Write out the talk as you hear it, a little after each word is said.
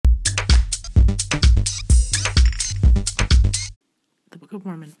Book of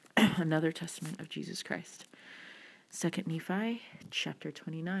Mormon, another testament of Jesus Christ. 2 Nephi, chapter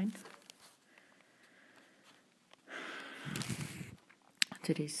 29.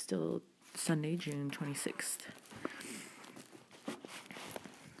 Today's still Sunday, June 26th.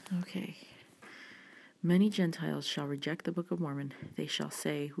 Okay. Many Gentiles shall reject the Book of Mormon. They shall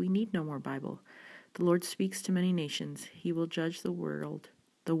say, "We need no more Bible. The Lord speaks to many nations. He will judge the world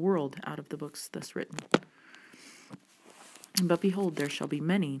out of the books thus written. But behold, there shall be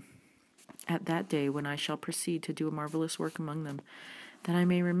many at that day when I shall proceed to do a marvelous work among them, that I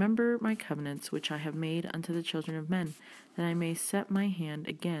may remember my covenants which I have made unto the children of men, that I may set my hand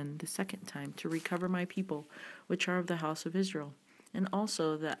again the second time to recover my people which are of the house of Israel, and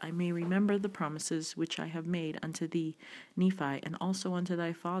also that I may remember the promises which I have made unto thee, Nephi, and also unto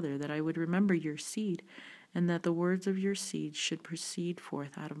thy father, that I would remember your seed, and that the words of your seed should proceed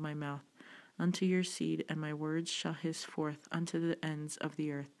forth out of my mouth unto your seed, and my words shall hiss forth unto the ends of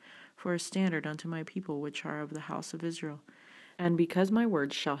the earth, for a standard unto my people which are of the house of Israel. And because my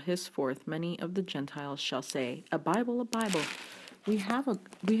words shall hiss forth, many of the Gentiles shall say, A Bible, a Bible. We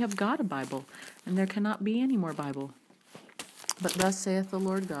have got a Bible, and there cannot be any more Bible. But thus saith the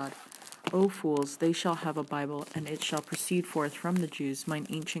Lord God, O fools, they shall have a Bible, and it shall proceed forth from the Jews, mine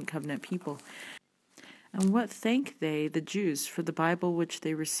ancient covenant people. And what thank they, the Jews, for the Bible which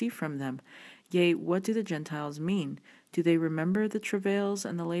they receive from them? Yea, what do the Gentiles mean? Do they remember the travails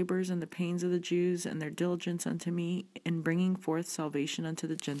and the labors and the pains of the Jews, and their diligence unto me in bringing forth salvation unto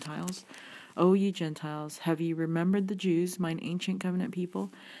the Gentiles? O ye Gentiles, have ye remembered the Jews, mine ancient covenant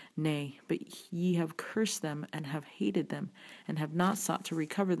people? Nay, but ye have cursed them, and have hated them, and have not sought to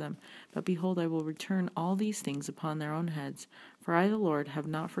recover them. But behold, I will return all these things upon their own heads. For I, the Lord, have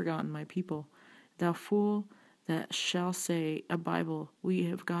not forgotten my people. Thou fool that shall say, A Bible, we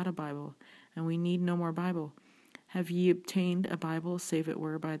have got a Bible, and we need no more Bible. Have ye obtained a Bible, save it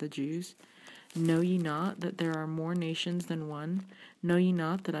were by the Jews? Know ye not that there are more nations than one? Know ye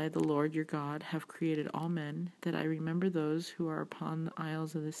not that I, the Lord your God, have created all men, that I remember those who are upon the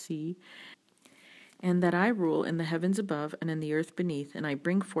isles of the sea, and that I rule in the heavens above and in the earth beneath, and I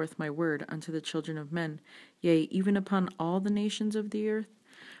bring forth my word unto the children of men, yea, even upon all the nations of the earth?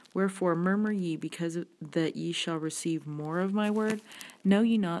 Wherefore murmur ye, because that ye shall receive more of my word? Know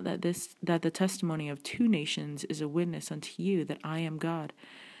ye not that the testimony of two nations is a witness unto you that I am God,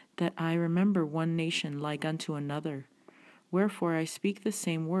 that I remember one nation like unto another? Wherefore I speak the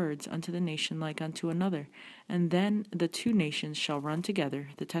same words unto the nation like unto another, and then the two nations shall run together,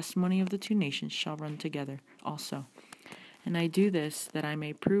 the testimony of the two nations shall run together also. And I do this, that I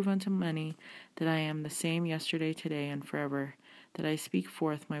may prove unto many that I am the same yesterday, today, and forever, that I speak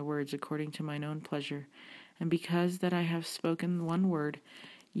forth my words according to mine own pleasure. And because that I have spoken one word,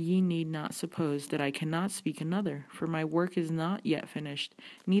 ye need not suppose that I cannot speak another, for my work is not yet finished,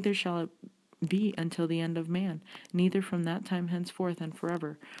 neither shall it be until the end of man, neither from that time henceforth and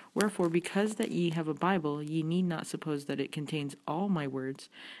forever. Wherefore, because that ye have a Bible, ye need not suppose that it contains all my words,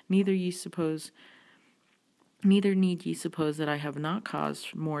 neither need ye suppose that I have not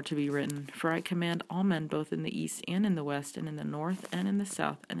caused more to be written. For I command all men both in the east and in the west, and in the north and in the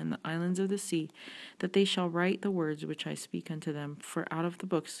south, and in the islands of the sea, that they shall write the words which I speak unto them. For out of the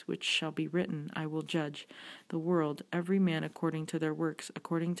books which shall be written I will judge the world, every man according to their works,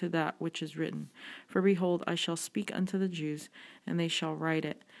 according to that which is written. For behold, I shall speak unto the Jews, and they shall write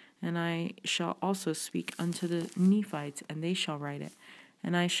it. And I shall also speak unto the Nephites, and they shall write it.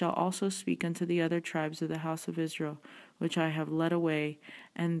 And I shall also speak unto the other tribes of the house of Israel, which I have led away,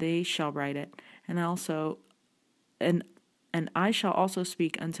 and they shall write it. And I shall also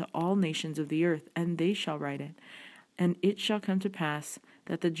speak unto all nations of the earth, and they shall write it. And it shall come to pass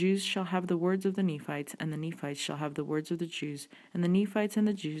that the Jews shall have the words of the Nephites, and the Nephites shall have the words of the Jews, and the Nephites and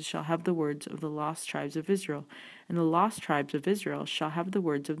the Jews shall have the words of the lost tribes of Israel, and the lost tribes of Israel shall have the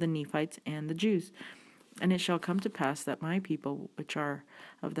words of the Nephites and the Jews. And it shall come to pass that my people, which are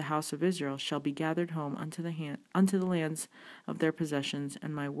of the house of Israel, shall be gathered home unto the lands of their possessions,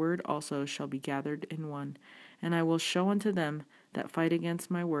 and my word also shall be gathered in one. And I will show unto them that fight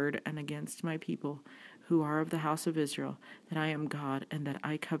against my word and against my people, who are of the house of Israel, that I am God, and that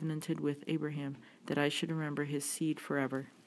I covenanted with Abraham, that I should remember his seed forever.